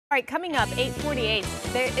All right, coming up, 8:48.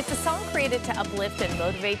 It's a song created to uplift and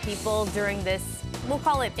motivate people during this, we'll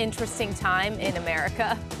call it interesting time in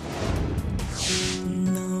America.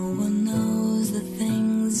 No one knows the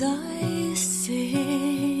things I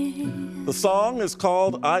see. The song is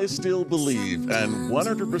called I Still Believe, and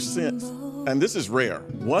 100%, and this is rare,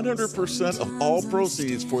 100% of all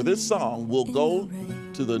proceeds for this song will go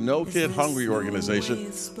to the No Kid Hungry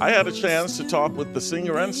organization. I had a chance to talk with the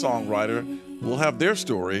singer and songwriter. We'll have their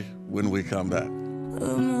story when we come back.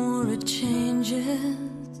 The more it changes,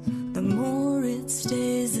 the more it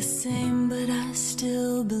stays the same, but I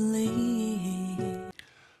still believe.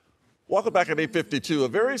 Welcome back at 8:52. A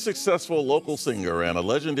very successful local singer and a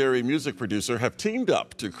legendary music producer have teamed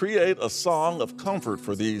up to create a song of comfort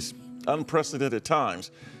for these unprecedented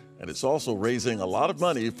times. And it's also raising a lot of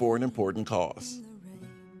money for an important cause.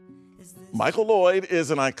 Lloyd is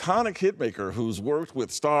an iconic hitmaker who's worked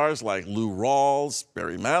with stars like Lou Rawls,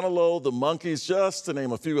 Barry Manilow, the Monkees, just to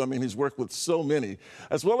name a few. I mean, he's worked with so many,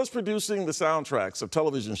 as well as producing the soundtracks of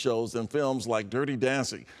television shows and films like Dirty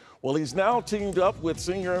Dancing. Well, he's now teamed up with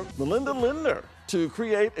singer Melinda Lindner to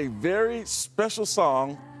create a very special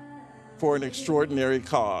song for an extraordinary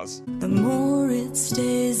cause. The more it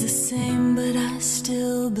stays the same, but I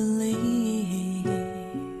still believe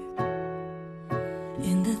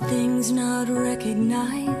in the things not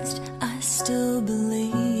recognized. I still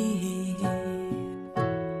believe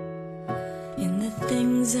in the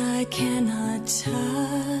things I cannot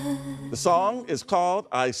touch. The song is called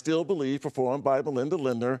I Still Believe, performed by Melinda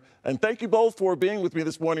Lindner. And thank you both for being with me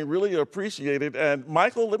this morning. Really appreciate it. And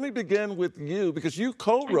Michael, let me begin with you because you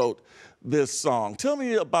co-wrote this song. Tell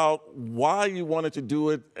me about why you wanted to do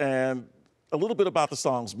it and a little bit about the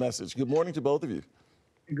song's message. Good morning to both of you.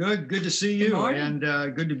 Good to see you, and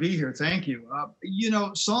good to be here. Thank you.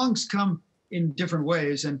 Songs come in different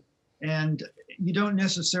ways, and you don't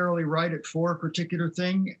necessarily write it for a particular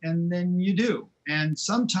thing, and then you do. And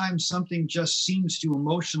sometimes something just seems to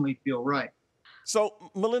emotionally feel right. So,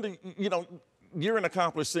 Melinda, you're an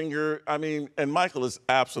accomplished singer. I mean, and Michael is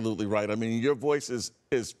absolutely right. I mean, your voice is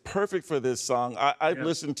perfect for this song. I've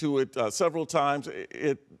listened to it several times.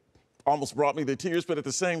 It almost brought me to tears, but at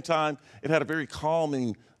the same time, it had a very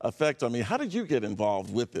calming effect on me. How did you get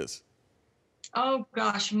involved with this? Oh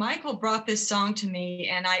gosh, Michael brought this song to me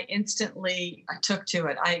and I instantly took to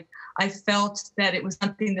it. I felt that it was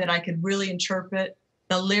something that I could really interpret.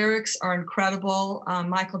 The lyrics are incredible.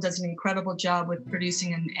 Michael does an incredible job with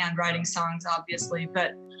producing and writing songs, obviously,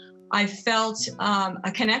 but I felt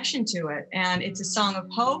a connection to it. And it's a song of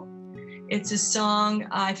hope. It's a song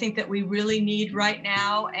I think that we really need right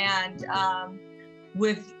now. And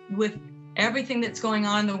with everything that's going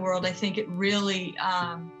on in the world, I think it really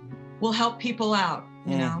will help people out,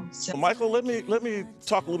 you know. So. Michael, let me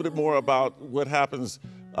talk a little bit more about what happens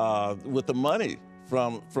with the money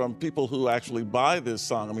from people who actually buy this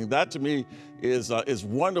song. I mean, that to me is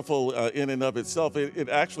wonderful in and of itself. It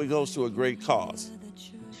actually goes to a great cause.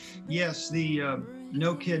 Yes, the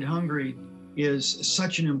No Kid Hungry is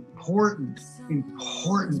such an important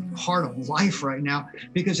part of life right now,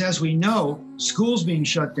 because as we know, schools being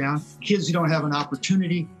shut down, kids who don't have an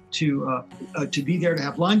opportunity to be there to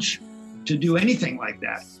have lunch, to do anything like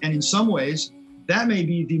that. And in some ways, that may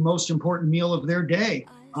be the most important meal of their day.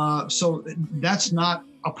 So that's not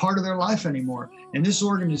a part of their life anymore. And this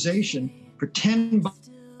organization, for $10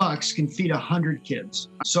 can feed 100 kids.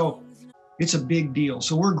 So it's a big deal.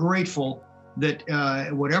 So we're grateful that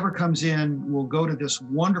whatever comes in will go to this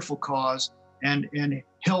wonderful cause and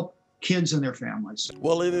help kids and their families.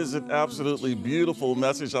 Well, it is an absolutely beautiful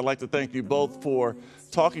message. I'd like to thank you both for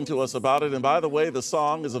talking to us about it. And by the way, the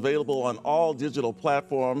song is available on all digital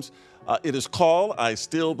platforms. It is called I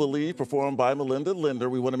Still Believe, performed by Melinda Lindner.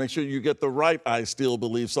 We want to make sure you get the right I Still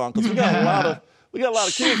Believe song, because we got a lot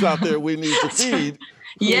of kids out there we need to feed.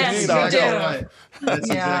 Yes, exactly right. That's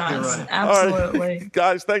exactly right. Absolutely. All right,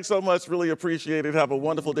 guys, thanks so much. Really appreciate it. Have a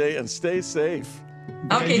wonderful day and stay safe.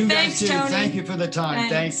 Okay, You thanks, guys too. Tony. Thank you for the time.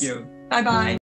 Thanks. Thank you. Bye-bye.